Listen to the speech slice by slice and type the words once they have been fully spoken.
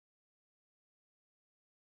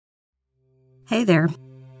Hey there.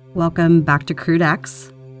 Welcome back to Crude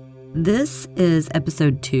X. This is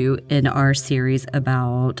episode 2 in our series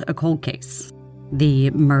about a cold case,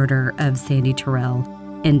 the murder of Sandy Terrell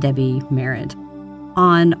and Debbie Merritt.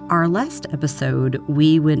 On our last episode,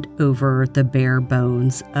 we went over the bare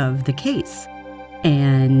bones of the case.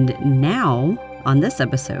 And now, on this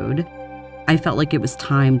episode, I felt like it was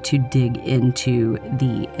time to dig into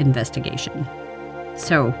the investigation.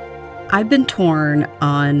 So, I've been torn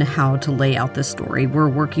on how to lay out this story. We're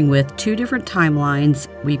working with 2 different timelines.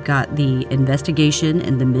 We've got the investigation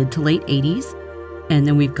in the mid to late 80s, and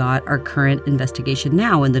then we've got our current investigation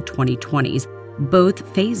now in the 2020s. Both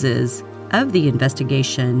phases of the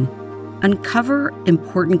investigation uncover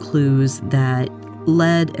important clues that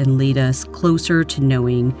led and lead us closer to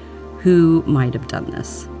knowing who might have done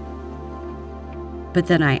this. But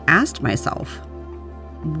then I asked myself,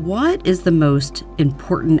 what is the most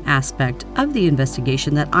important aspect of the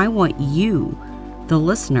investigation that I want you, the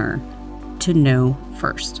listener, to know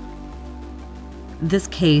first? This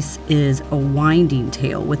case is a winding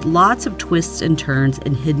tale with lots of twists and turns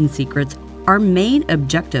and hidden secrets. Our main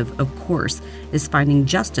objective, of course, is finding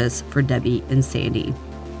justice for Debbie and Sandy.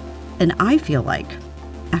 And I feel like,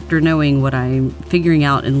 after knowing what I'm figuring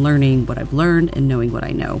out and learning what I've learned and knowing what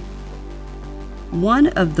I know, one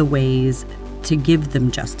of the ways to give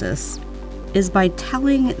them justice is by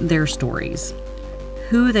telling their stories,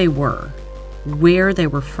 who they were, where they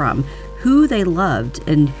were from, who they loved,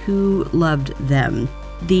 and who loved them.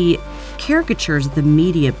 The caricatures the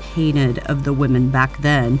media painted of the women back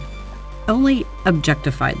then only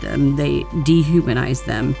objectified them. They dehumanized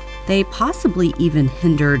them. They possibly even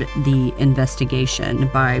hindered the investigation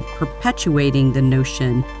by perpetuating the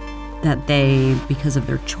notion that they, because of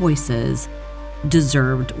their choices,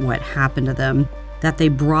 deserved what happened to them, that they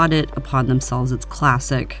brought it upon themselves. It's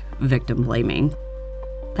classic victim blaming.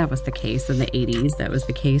 That was the case in the 80s. That was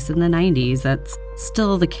the case in the 90s. That's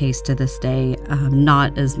still the case to this day,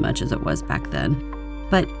 not as much as it was back then.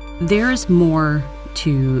 But there's more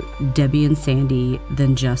to Debbie and Sandy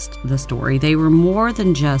than just the story. They were more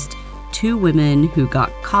than just 2 women who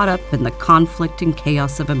got caught up in the conflict and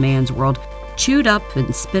chaos of a man's world, chewed up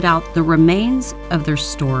and spit out the remains of their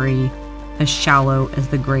story as shallow as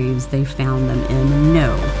the graves they found them in.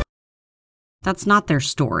 No, that's not their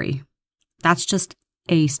story. That's just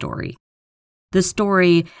a story. The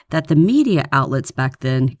story that the media outlets back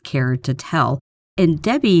then cared to tell. And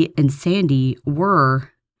Debbie and Sandy were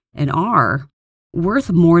and are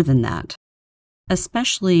worth more than that,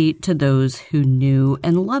 especially to those who knew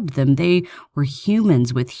and loved them. They were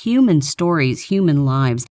humans with human stories, human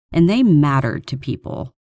lives, and they mattered to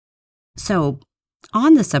people. So,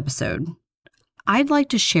 on this episode, I'd like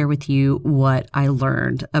to share with you what I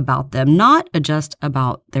learned about them, not just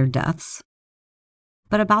about their deaths,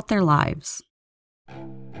 but about their lives.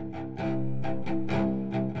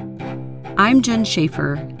 I'm Jen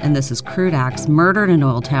Schaefer, and this is Crude Acts, Murdered in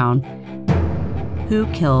Oiltown. Who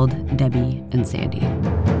killed Debbie and Sandy?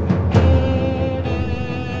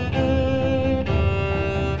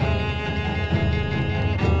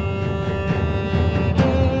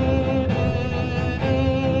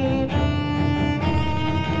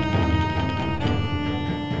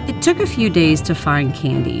 It took a few days to find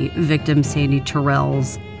Candy, victim Sandy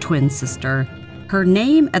Terrell's twin sister. Her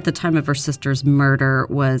name at the time of her sister's murder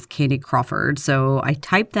was Candy Crawford, so I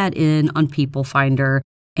typed that in on People Finder,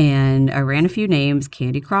 and I ran a few names: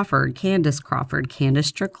 Candy Crawford, Candace Crawford, Candace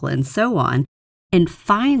Strickland, so on. And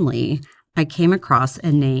finally, I came across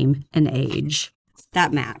a name and age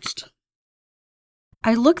that matched.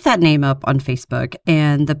 I looked that name up on Facebook,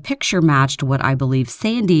 and the picture matched what I believe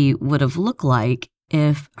Sandy would have looked like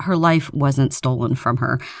if her life wasn't stolen from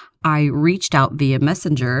her. I reached out via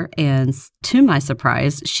Messenger, and to my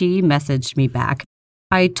surprise, she messaged me back.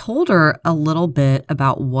 I told her a little bit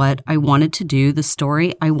about what I wanted to do, the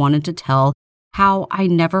story I wanted to tell, how I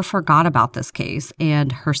never forgot about this case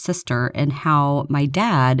and her sister, and how my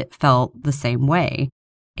dad felt the same way,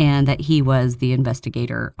 and that he was the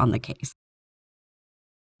investigator on the case.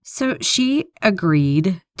 So she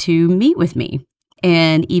agreed to meet with me,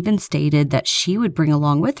 and even stated that she would bring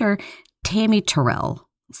along with her Tammy Terrell,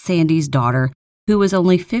 Sandy's daughter, who was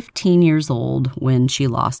only 15 years old when she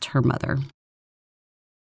lost her mother.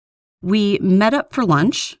 We met up for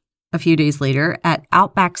lunch a few days later at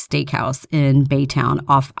Outback Steakhouse in Baytown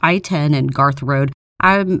off I-10 and Garth Road.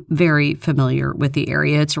 I'm very familiar with the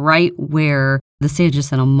area. It's right where the San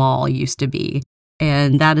Jacinto Mall used to be,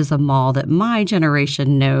 and that is a mall that my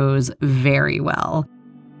generation knows very well.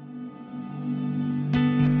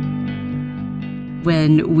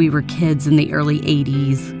 When we were kids in the early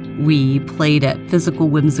 80s, We played at Physical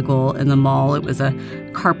Whimsical in the mall. It was a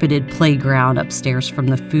carpeted playground upstairs from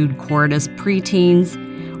the food court. As preteens,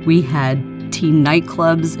 we had teen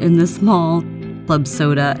nightclubs in this mall, Club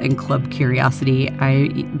Soda and Club Curiosity. I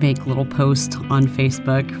make little posts on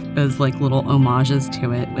Facebook as like little homages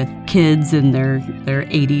to it with kids in their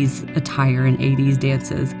 80s attire and 80s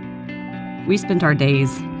dances. We spent our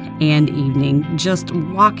days and evening just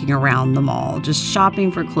walking around the mall, just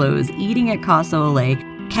shopping for clothes, eating at Casa Olay,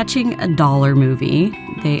 catching a $1 movie.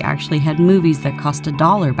 They actually had movies that cost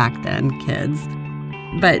 $1 back then, kids.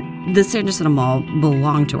 But the San Jacinto Mall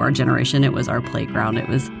belonged to our generation. It was our playground. It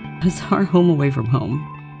was our home away from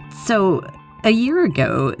home. So a year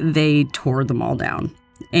ago, they tore the mall down.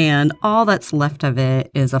 And all that's left of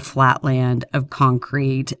it is a flat land of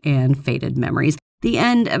concrete and faded memories. The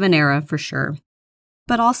end of an era for sure,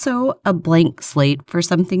 but also a blank slate for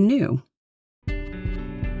something new.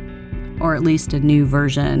 Or at least a new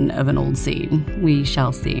version of an old scene. We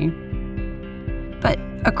shall see. But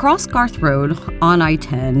across Garth Road on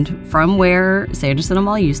I-10, from where San Jacinto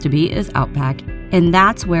Mall used to be, is Outback. And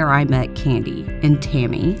that's where I met Candy and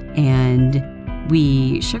Tammy. And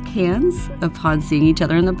we shook hands upon seeing each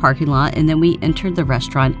other in the parking lot. And then we entered the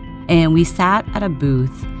restaurant and we sat at a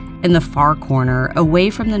booth in the far corner,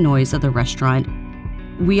 away from the noise of the restaurant.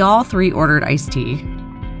 We all three ordered iced tea.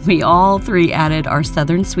 We all three added our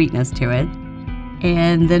Southern sweetness to it.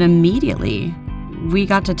 And then immediately, we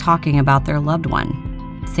got to talking about their loved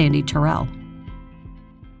one, Sandy Terrell.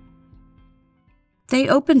 They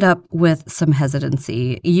opened up with some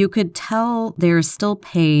hesitancy. You could tell there's still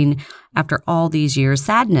pain after all these years.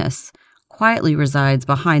 Sadness quietly resides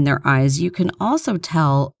behind their eyes. You can also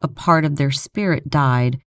tell a part of their spirit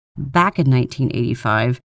died back in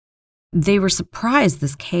 1985. They were surprised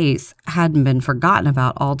this case hadn't been forgotten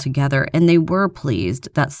about altogether, and they were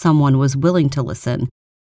pleased that someone was willing to listen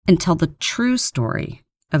and tell the true story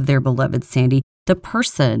of their beloved Sandy, the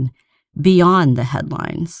person beyond the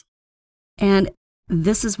headlines. And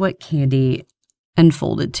this is what Candy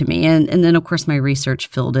unfolded to me. And then, of course, my research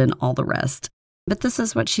filled in all the rest. But this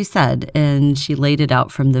is what she said, and she laid it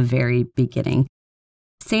out from the very beginning.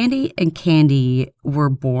 Sandy and Candy were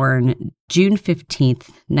born June 15th,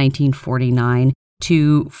 1949,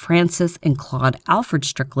 to Francis and Claude Alfred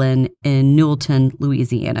Strickland in Newellton,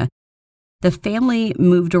 Louisiana. The family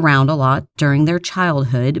moved around a lot during their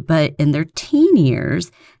childhood, but in their teen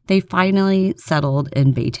years, they finally settled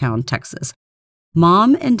in Baytown, Texas.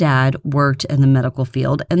 Mom and Dad worked in the medical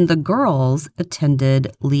field, and the girls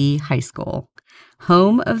attended Lee High School,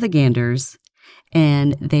 home of the Ganders,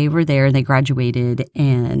 and they were there and they graduated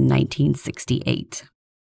in 1968.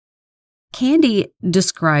 Candy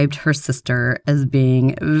described her sister as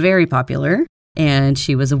being very popular, and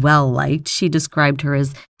she was well-liked. She described her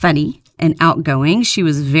as funny and outgoing. She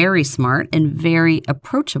was very smart and very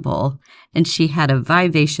approachable, and she had a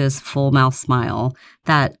vivacious, full-mouth smile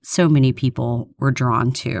that so many people were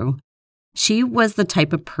drawn to. She was the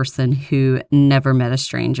type of person who never met a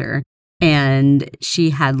stranger, and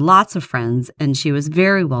she had lots of friends, and she was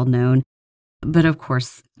very well known, but of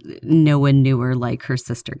course, no one knew her like her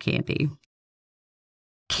sister Candy.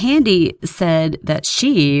 Candy said that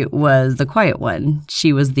she was the quiet one.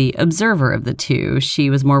 She was the observer of the two. She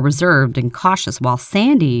was more reserved and cautious, while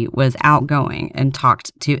Sandy was outgoing and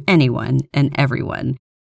talked to anyone and everyone.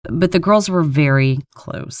 But the girls were very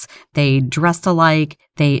close. They dressed alike.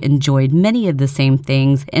 They enjoyed many of the same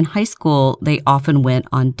things. In high school, they often went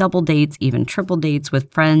on double dates, even triple dates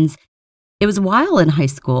with friends. It was while in high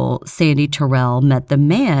school, Sandy Terrell met the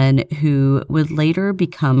man who would later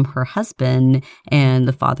become her husband and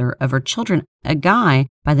the father of her children, a guy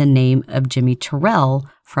by the name of Jimmy Terrell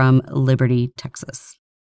from Liberty, Texas.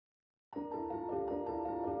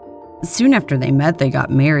 Soon after they met, they got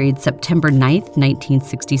married September 9th,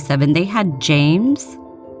 1967. They had James,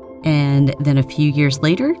 and then a few years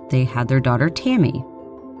later, they had their daughter Tammy.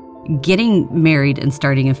 Getting married and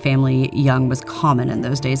starting a family young was common in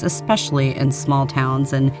those days, especially in small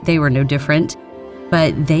towns, and they were no different.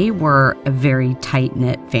 But they were a very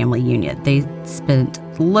tight-knit family unit. They spent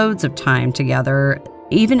loads of time together.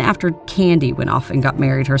 Even after Candy went off and got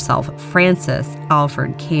married herself, Francis,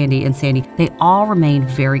 Alfred, Candy, and Sandy, they all remained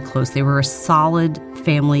very close. They were a solid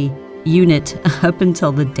family unit up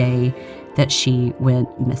until the day that she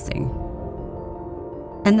went missing.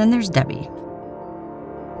 And then there's Debbie,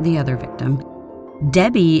 the other victim.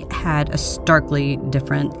 Debbie had a starkly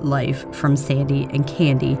different life from Sandy and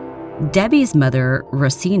Candy. Debbie's mother,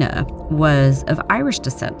 Rosina, was of Irish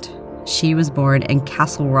descent. She was born in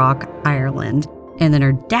Castle Rock, Ireland. And then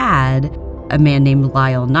her dad, a man named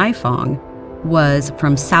Lyle Nifong, was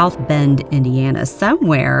from South Bend, Indiana.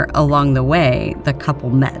 Somewhere along the way, the couple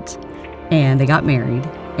met, and they got married,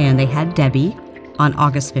 and they had Debbie on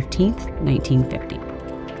August 15th, 1950.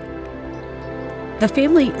 The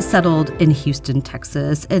family settled in Houston,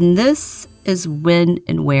 Texas, and this is when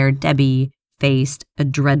and where Debbie faced a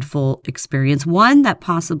dreadful experience, one that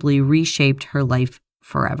possibly reshaped her life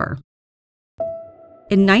forever.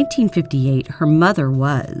 In 1958, her mother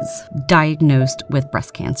was diagnosed with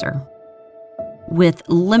breast cancer. With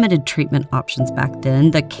limited treatment options back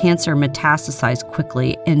then, the cancer metastasized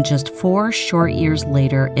quickly, and just 4 short years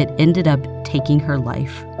later, it ended up taking her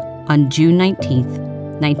life. On June 19th,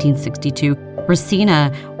 1962,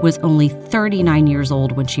 Rosina was only 39 years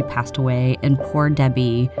old when she passed away, and poor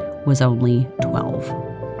Debbie was only 12.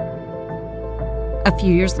 A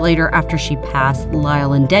few years later, after she passed,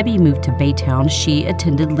 Lyle and Debbie moved to Baytown. She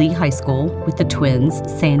attended Lee High School with the twins,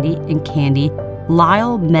 Sandy and Candy.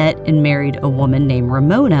 Lyle met and married a woman named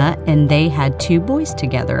Ramona, and they had 2 boys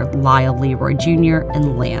together, Lyle Leroy Jr.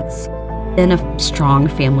 and Lance. Then a strong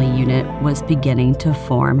family unit was beginning to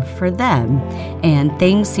form for them, and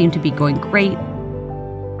things seemed to be going great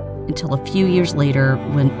until a few years later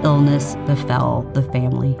when illness befell the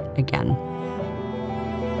family again.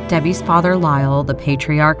 Debbie's father, Lyle, the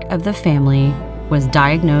patriarch of the family, was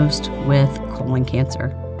diagnosed with colon cancer.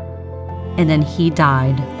 And then he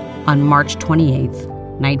died on March 28th,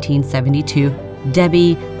 1972.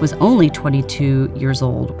 Debbie was only 22 years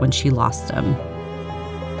old when she lost him.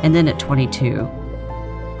 And then at 22,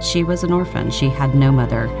 she was an orphan. She had no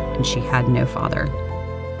mother and she had no father.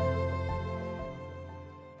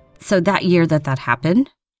 So that year that happened,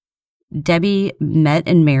 Debbie met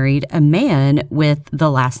and married a man with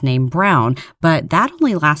the last name Brown, but that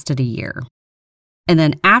only lasted a year. And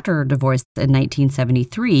then after her divorce in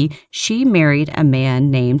 1973, she married a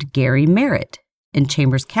man named Gary Merritt in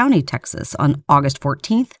Chambers County, Texas on August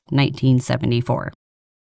 14th, 1974.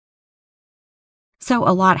 So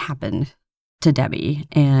a lot happened to Debbie,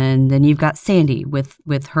 and then you've got Sandy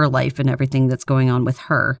with her life and everything that's going on with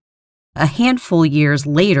her. A handful of years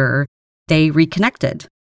later, they reconnected.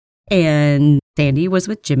 And Sandy was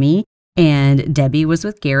with Jimmy, and Debbie was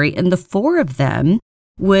with Gary, and the 4 of them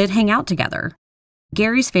would hang out together.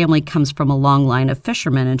 Gary's family comes from a long line of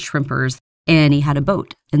fishermen and shrimpers, and he had a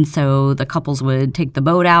boat. And so the couples would take the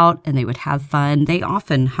boat out, and they would have fun. They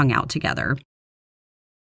often hung out together.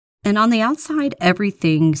 And on the outside,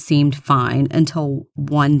 everything seemed fine until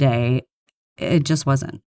one day, it just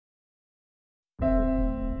wasn't.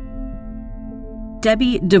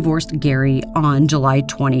 Debbie divorced Gary on July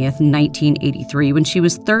 20th, 1983, when she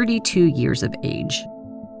was 32 years of age.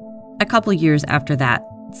 A couple years after that,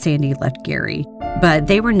 Sandy left Gary, but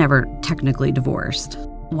they were never technically divorced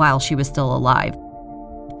while she was still alive.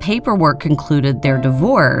 Paperwork concluded their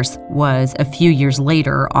divorce was a few years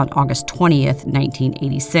later on August 20th,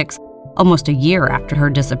 1986, almost a year after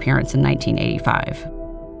her disappearance in 1985.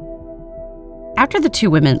 After the 2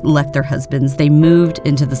 women left their husbands, they moved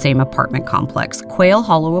into the same apartment complex, Quail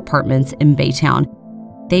Hollow Apartments in Baytown.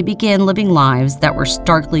 They began living lives that were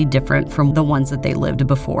starkly different from the ones that they lived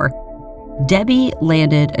before. Debbie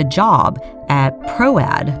landed a job at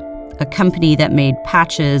ProAd, a company that made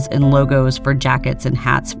patches and logos for jackets and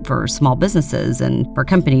hats for small businesses and for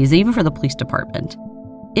companies, even for the police department.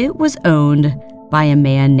 It was owned by a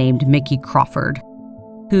man named Mickey Crawford,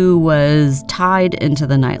 who was tied into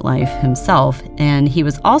the nightlife himself, and he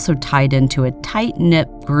was also tied into a tight-knit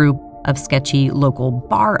group of sketchy local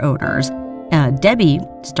bar owners. Debbie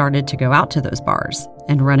started to go out to those bars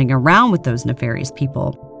and running around with those nefarious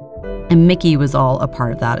people. And Mickey was all a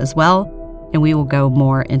part of that as well, and we will go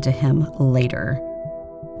more into him later.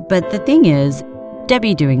 But the thing is,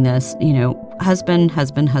 Debbie doing this,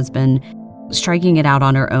 husband, striking it out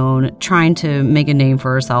on her own, trying to make a name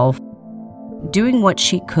for herself, doing what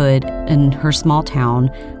she could in her small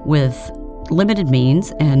town with limited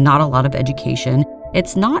means and not a lot of education.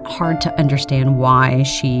 It's not hard to understand why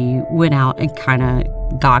she went out and kind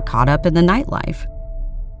of got caught up in the nightlife.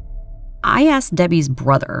 I asked Debbie's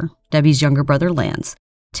younger brother Lance,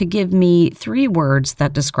 to give me 3 words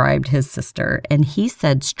that described his sister, and he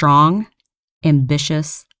said strong,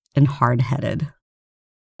 ambitious, and hard-headed.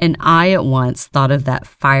 And I at once thought of that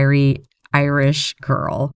fiery Irish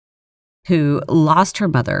girl who lost her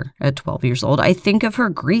mother at 12 years old. I think of her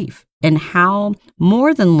grief and how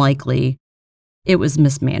more than likely it was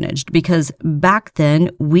mismanaged, because back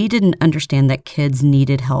then we didn't understand that kids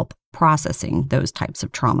needed help processing those types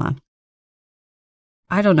of trauma.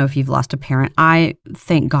 I don't know if you've lost a parent. I,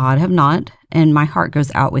 thank God, have not, and my heart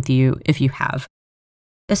goes out with you if you have,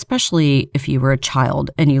 especially if you were a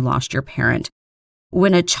child and you lost your parent.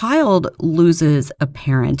 When a child loses a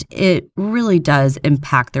parent, it really does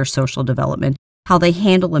impact their social development, how they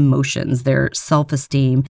handle emotions, their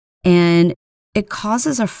self-esteem, and it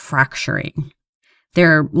causes a fracturing.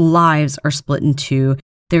 Their lives are split in two.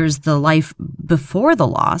 There's the life before the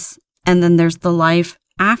loss, and then there's the life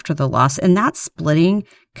after the loss. And that splitting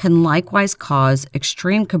can likewise cause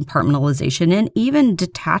extreme compartmentalization and even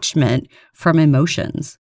detachment from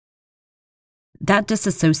emotions. That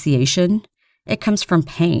disassociation, it comes from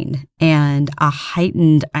pain and a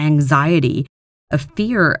heightened anxiety, a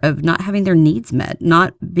fear of not having their needs met,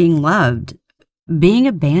 not being loved, being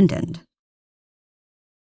abandoned.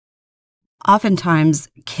 Oftentimes,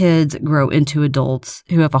 kids grow into adults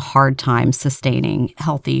who have a hard time sustaining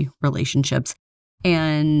healthy relationships.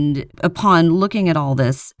 And upon looking at all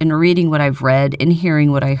this and reading what I've read and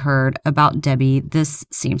hearing what I heard about Debbie, this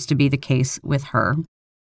seems to be the case with her.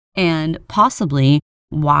 And possibly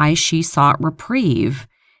why she sought reprieve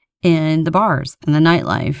in the bars and the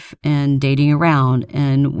nightlife and dating around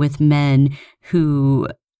and with men who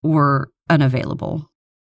were unavailable.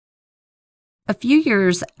 A few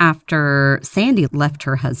years after Sandy left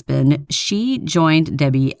her husband, she joined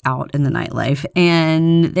Debbie out in the nightlife,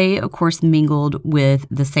 and they, of course, mingled with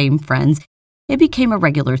the same friends. It became a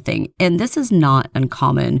regular thing, and this is not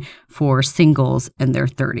uncommon for singles in their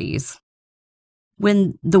 30s.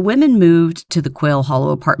 When the women moved to the Quail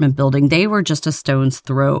Hollow apartment building, they were just a stone's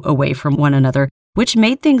throw away from one another, which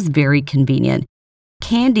made things very convenient.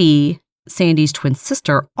 Candy, Sandy's twin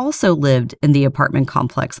sister, also lived in the apartment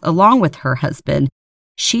complex along with her husband.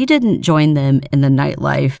 She didn't join them in the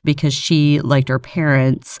nightlife because she, like her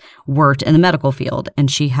parents, worked in the medical field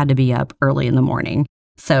and she had to be up early in the morning.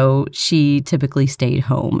 So she typically stayed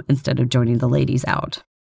home instead of joining the ladies out.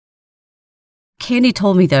 Candy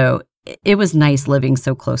told me, though, it was nice living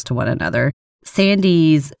so close to one another.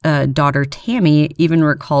 Sandy's daughter, Tammy, even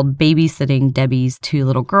recalled babysitting Debbie's two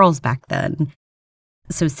little girls back then.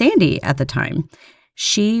 So Sandy, at the time,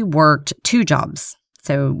 she worked two jobs.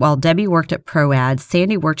 So while Debbie worked at ProAd,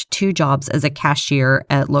 Sandy worked two jobs as a cashier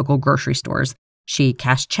at local grocery stores. She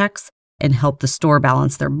cashed checks and helped the store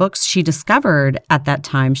balance their books. She discovered at that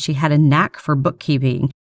time she had a knack for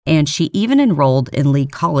bookkeeping, and she even enrolled in Lee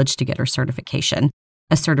College to get her certification,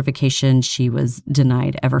 a certification she was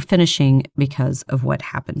denied ever finishing because of what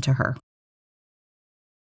happened to her.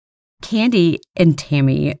 Candy and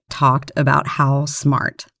Tammy talked about how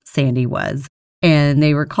smart Sandy was, and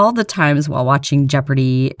they recalled the times while watching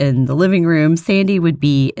Jeopardy in the living room. Sandy would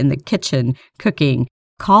be in the kitchen cooking,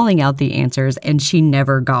 calling out the answers, and she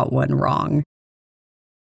never got one wrong.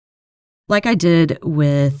 Like I did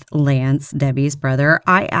with Lance, Debbie's brother,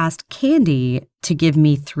 I asked Candy to give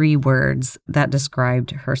me 3 words that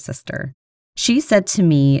described her sister. She said to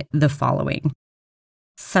me the following: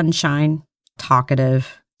 sunshine,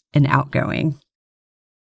 talkative, and outgoing.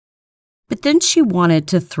 But then she wanted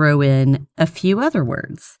to throw in a few other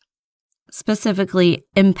words, specifically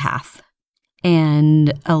empath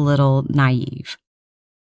and a little naive.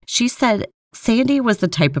 She said Sandy was the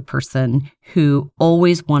type of person who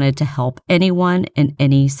always wanted to help anyone in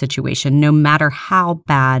any situation, no matter how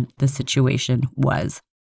bad the situation was.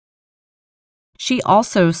 She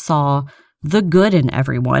also saw the good in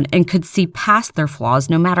everyone and could see past their flaws,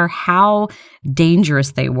 no matter how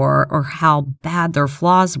dangerous they were or how bad their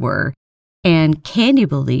flaws were. And Candy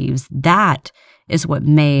believes that is what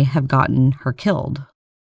may have gotten her killed,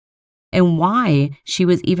 and why she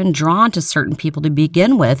was even drawn to certain people to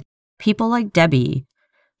begin with, people like Debbie,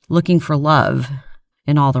 looking for love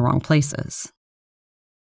in all the wrong places.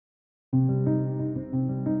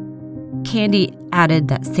 Candy added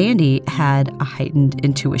that Sandy had a heightened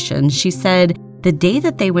intuition. She said the day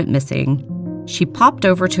that they went missing, she popped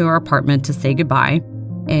over to her apartment to say goodbye,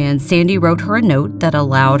 and Sandy wrote her a note that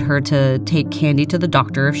allowed her to take Candy to the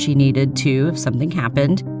doctor if she needed to, if something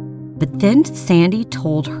happened. But then Sandy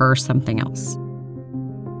told her something else.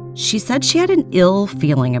 She said she had an ill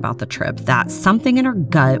feeling about the trip, that something in her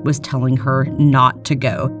gut was telling her not to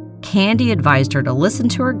go. Candy advised her to listen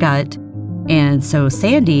to her gut. And so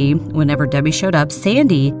Sandy, whenever Debbie showed up,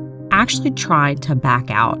 Sandy actually tried to back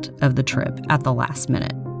out of the trip at the last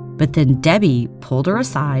minute. But then Debbie pulled her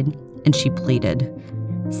aside and she pleaded.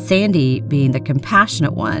 Sandy, being the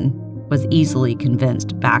compassionate one, was easily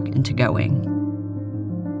convinced back into going.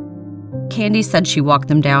 Candy said she walked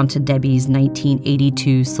them down to Debbie's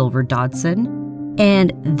 1982 silver Datsun,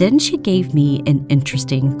 and then she gave me an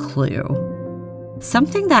interesting clue.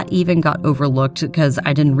 Something that even got overlooked because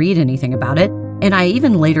I didn't read anything about it, and I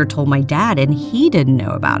even later told my dad, and he didn't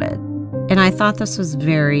know about it. And I thought this was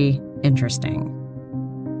very interesting.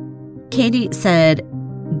 Candy said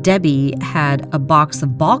Debbie had a box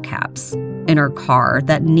of ball caps in her car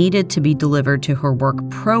that needed to be delivered to her work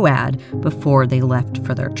pro-ad before they left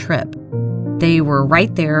for their trip. They were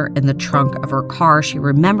right there in the trunk of her car. She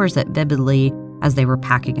remembers it vividly as they were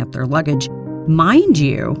packing up their luggage. Mind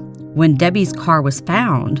you, when Debbie's car was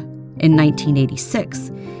found in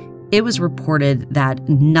 1986, it was reported that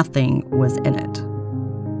nothing was in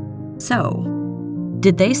it. So,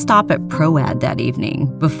 did they stop at pro-ad that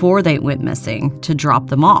evening before they went missing to drop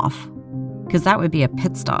them off? Because that would be a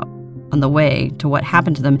pit stop on the way to what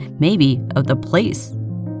happened to them, maybe of the place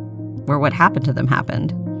where what happened to them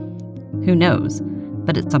happened. Who knows?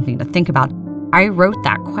 But it's something to think about. I wrote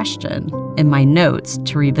that question in my notes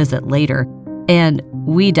to revisit later, and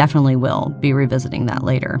we definitely will be revisiting that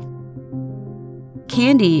later.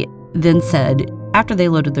 Candy then said, after they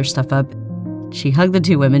loaded their stuff up, she hugged the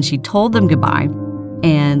two women, she told them goodbye,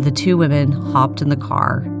 and the two women hopped in the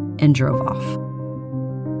car and drove off.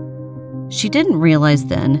 She didn't realize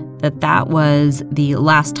then that that was the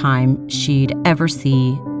last time she'd ever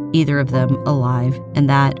see either of them alive, and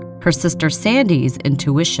that her sister Sandy's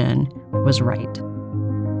intuition was right.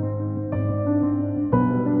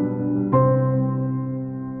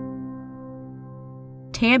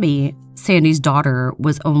 Tammy, Sandy's daughter,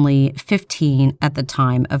 was only 15 at the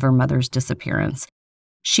time of her mother's disappearance.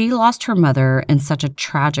 She lost her mother in such a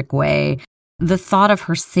tragic way. The thought of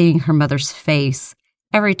her seeing her mother's face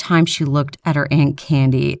every time she looked at her Aunt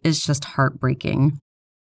Candy is just heartbreaking.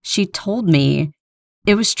 She told me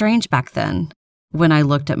it was strange back then when I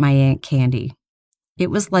looked at my Aunt Candy.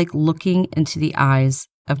 It was like looking into the eyes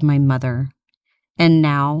of my mother, and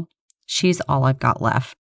now she's all I've got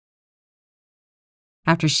left.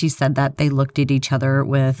 After she said that, they looked at each other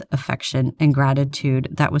with affection and gratitude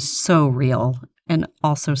that was so real and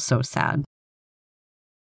also so sad.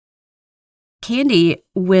 Candy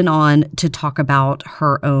went on to talk about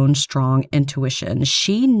her own strong intuition.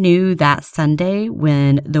 She knew that Sunday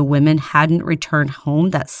when the women hadn't returned home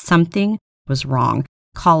that something was wrong.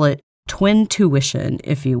 Call it twin tuition,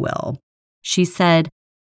 if you will. She said,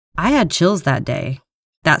 I had chills that day.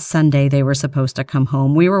 That Sunday they were supposed to come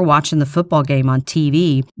home. We were watching the football game on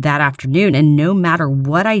TV that afternoon, and no matter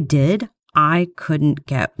what I did, I couldn't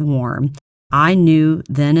get warm. I knew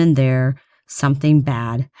then and there something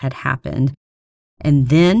bad had happened. And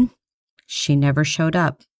then she never showed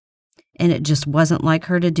up. And it just wasn't like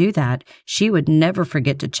her to do that. She would never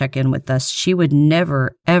forget to check in with us. She would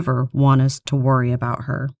never, ever want us to worry about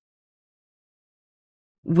her.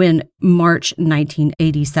 When March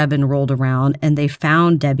 1987 rolled around and they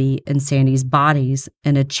found Debbie and Sandy's bodies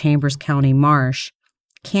in a Chambers County marsh,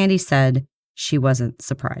 Candy said she wasn't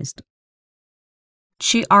surprised.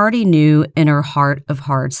 She already knew in her heart of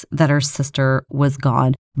hearts that her sister was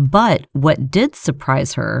gone, but what did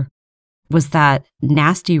surprise her was that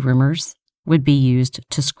nasty rumors would be used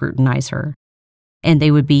to scrutinize her, and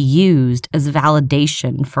they would be used as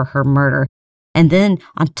validation for her murder. And then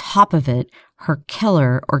on top of it, her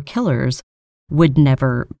killer or killers would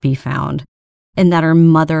never be found, and that her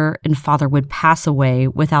mother and father would pass away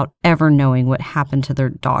without ever knowing what happened to their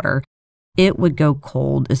daughter. It would go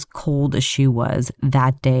cold as she was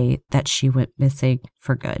that day that she went missing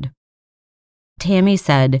for good. Tammy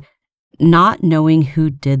said, not knowing who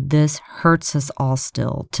did this hurts us all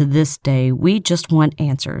still. To this day, we just want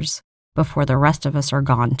answers before the rest of us are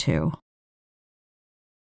gone too.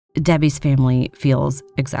 Debbie's family feels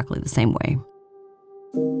exactly the same way.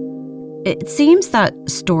 It seems that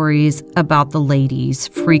stories about the ladies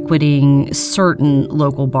frequenting certain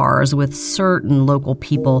local bars with certain local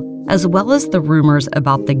people, as well as the rumors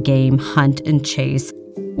about the game Hunt and Chase,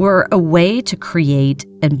 were a way to create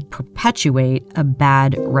and perpetuate a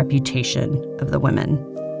bad reputation of the women.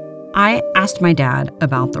 I asked my dad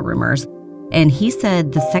about the rumors, and he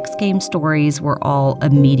said the sex game stories were all a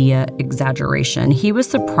media exaggeration. He was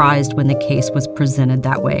surprised when the case was presented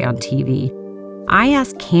that way on TV. I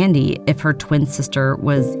asked Candy if her twin sister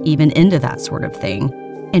was even into that sort of thing,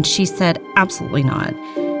 and she said absolutely not.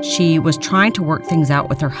 She was trying to work things out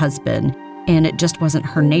with her husband, and it just wasn't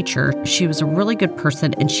her nature. She was a really good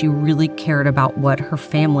person, and she really cared about what her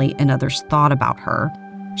family and others thought about her.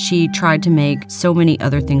 She tried to make so many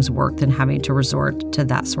other things work than having to resort to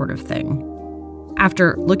that sort of thing.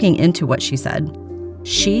 After looking into what she said,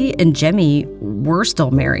 she and Jimmy were still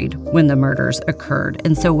married when the murders occurred,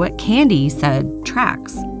 and so what Candy said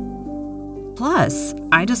tracks. Plus,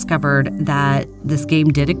 I discovered that this game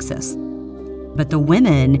did exist, but the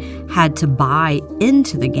women had to buy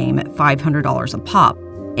into the game at $500 a pop.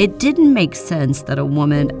 It didn't make sense that a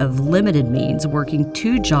woman of limited means working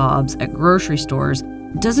 2 jobs at grocery stores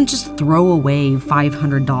doesn't just throw away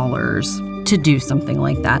 $500 to do something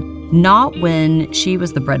like that. Not when she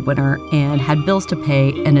was the breadwinner and had bills to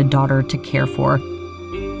pay and a daughter to care for.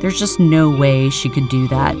 There's just no way she could do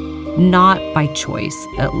that. Not by choice,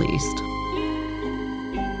 at least.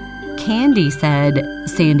 Candy said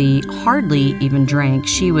Sandy hardly even drank.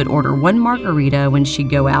 She would order one margarita when she'd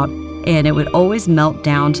go out, and it would always melt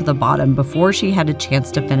down to the bottom before she had a chance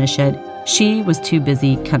to finish it. She was too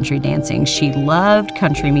busy country dancing. She loved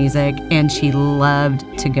country music, and she loved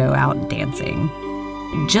to go out dancing.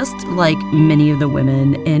 Just like many of the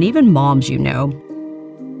women, and even moms you know,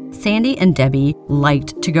 Sandy and Debbie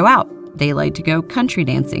liked to go out. They liked to go country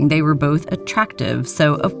dancing. They were both attractive,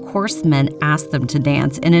 so of course men asked them to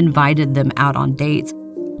dance and invited them out on dates.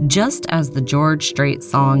 Just as the George Strait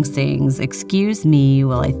song sings, "Excuse me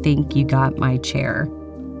while I think you got my chair."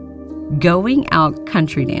 Going out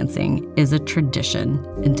country dancing is a tradition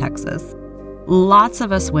in Texas. Lots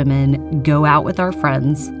of us women go out with our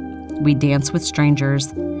friends. We dance with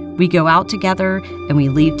strangers. We go out together and we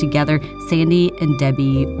leave together. Sandy and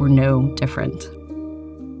Debbie were no different.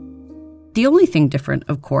 The only thing different,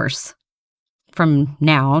 of course, from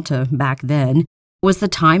now to back then, was the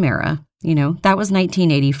time era. That was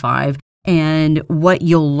 1985. And what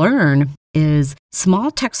you'll learn is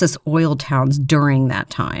small Texas oil towns during that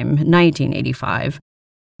time, 1985,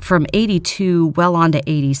 from 82 well on to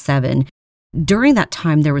 87. During that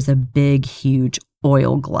time, there was a big, huge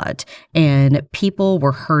oil glut, and people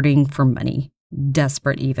were hurting for money,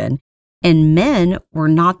 desperate even. And men were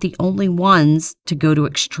not the only ones to go to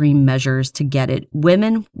extreme measures to get it.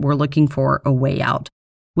 Women were looking for a way out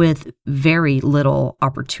with very little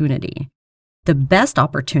opportunity. The best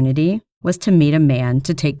opportunity was to meet a man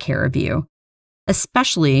to take care of you,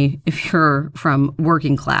 especially if you're from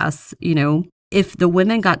working class. If the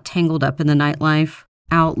women got tangled up in the nightlife,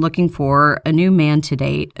 out looking for a new man to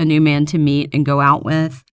date, a new man to meet and go out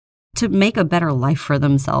with, to make a better life for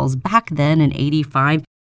themselves back then in 85,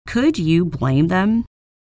 could you blame them?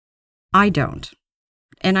 I don't.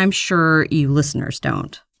 And I'm sure you listeners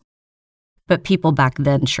don't. But people back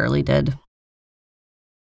then surely did.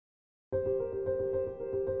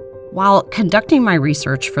 While conducting my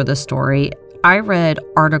research for this story, I read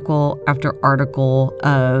article after article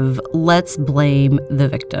of let's blame the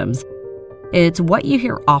victims. It's what you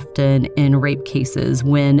hear often in rape cases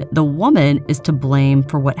when the woman is to blame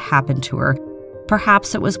for what happened to her.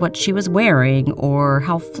 Perhaps it was what she was wearing, or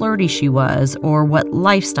how flirty she was, or what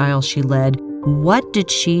lifestyle she led. What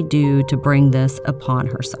did she do to bring this upon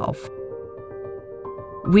herself?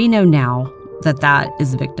 We know now that that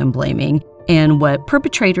is victim blaming, and what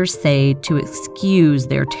perpetrators say to excuse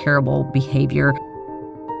their terrible behavior.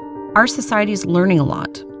 Our society is learning a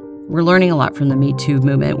lot. We're learning a lot from the Me Too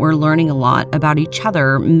movement. We're learning a lot about each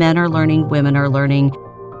other. Men are learning, women are learning.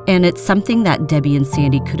 And it's something that Debbie and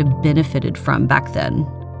Sandy could have benefited from back then.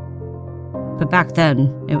 But back then,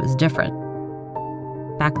 it was different.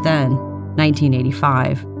 Back then,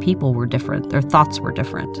 1985, people were different. Their thoughts were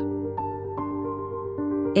different.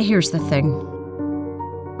 Here's the thing.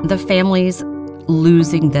 The families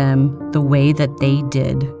losing them the way that they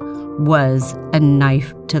did was a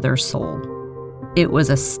knife to their soul. It was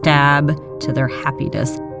a stab to their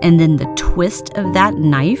happiness. And then the twist of that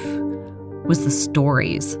knife was the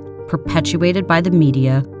stories perpetuated by the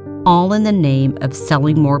media, all in the name of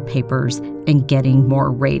selling more papers and getting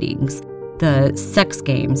more ratings. The sex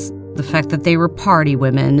games, the fact that they were party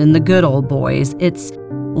women and the good old boys, it's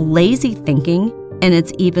lazy thinking, and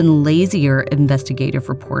it's even lazier investigative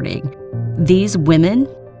reporting. These women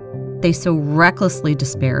they so recklessly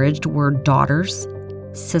disparaged were daughters,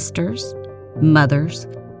 sisters, mothers.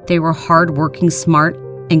 They were hardworking, smart,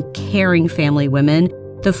 and caring family women.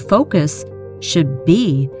 The focus should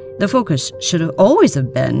always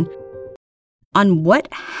have been on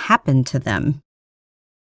what happened to them.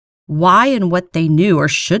 Why and what they knew or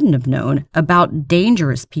shouldn't have known about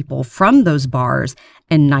dangerous people from those bars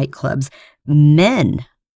and nightclubs, men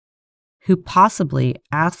who possibly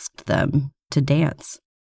asked them to dance.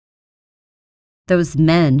 Those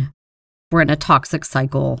men were in a toxic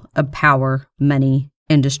cycle of power, money,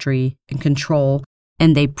 industry, and control,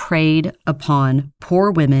 and they preyed upon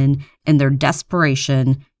poor women in their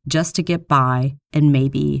desperation just to get by and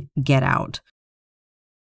maybe get out.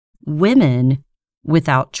 Women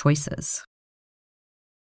without choices.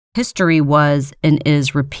 History was and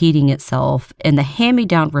is repeating itself, and the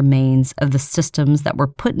hand-me-down remains of the systems that were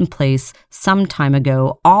put in place some time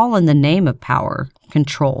ago, all in the name of power,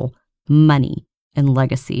 control, money, and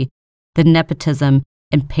legacy. The nepotism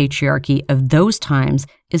and patriarchy of those times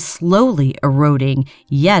is slowly eroding,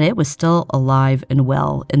 yet it was still alive and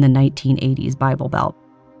well in the 1980s Bible Belt.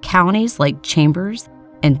 Counties like Chambers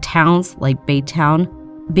and towns like Baytown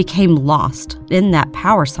became lost in that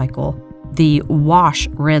power cycle, the wash,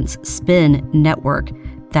 rinse, spin network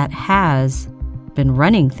that has been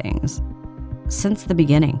running things since the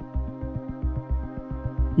beginning.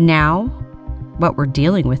 Now, what we're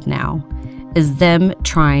dealing with now is them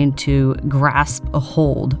trying to grasp a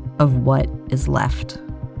hold of what is left.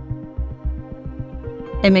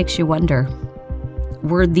 It makes you wonder,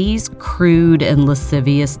 were these crude and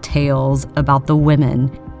lascivious tales about the women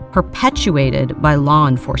perpetuated by law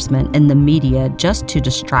enforcement and the media just to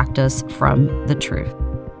distract us from the truth?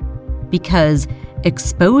 Because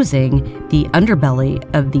exposing the underbelly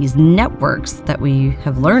of these networks that we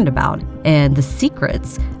have learned about and the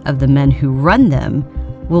secrets of the men who run them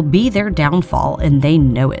will be their downfall, and they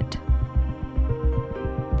know it.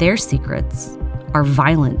 Their secrets are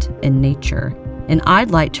violent in nature, and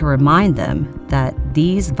I'd like to remind them that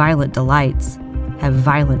these violent delights have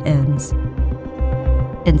violent ends,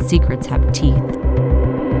 and secrets have teeth.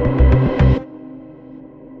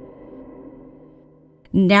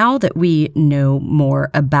 Now that we know more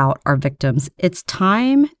about our victims, it's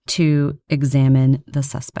time to examine the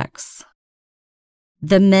suspects.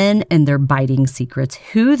 The men and their biting secrets,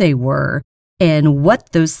 who they were, and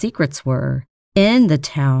what those secrets were in the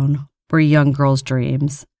town where young girls'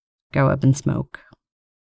 dreams go up in smoke.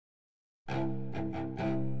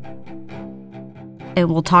 And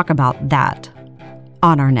we'll talk about that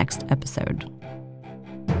on our next episode.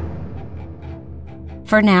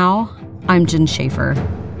 For now, I'm Jen Schaefer,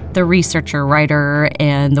 the researcher, writer,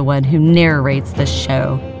 and the one who narrates this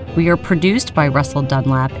show. We are produced by Russell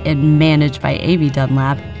Dunlap and managed by Amy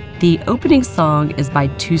Dunlap. The opening song is by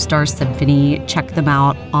Two Star Symphony. Check them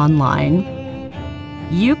out online.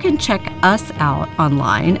 You can check us out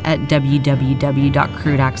online at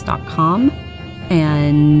www.crudaxe.com,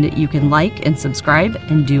 and you can like and subscribe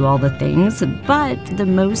and do all the things. But the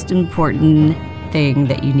most important thing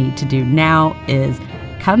that you need to do now is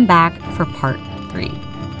come back for part 3.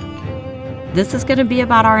 This is going to be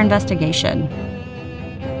about our investigation,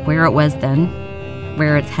 where it was then,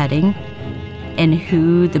 where it's heading, and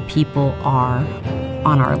who the people are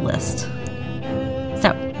on our list.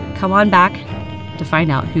 So come on back to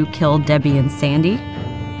find out who killed Debbie and Sandy.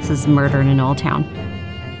 This is Murder in an Old Town.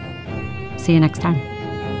 See you next time.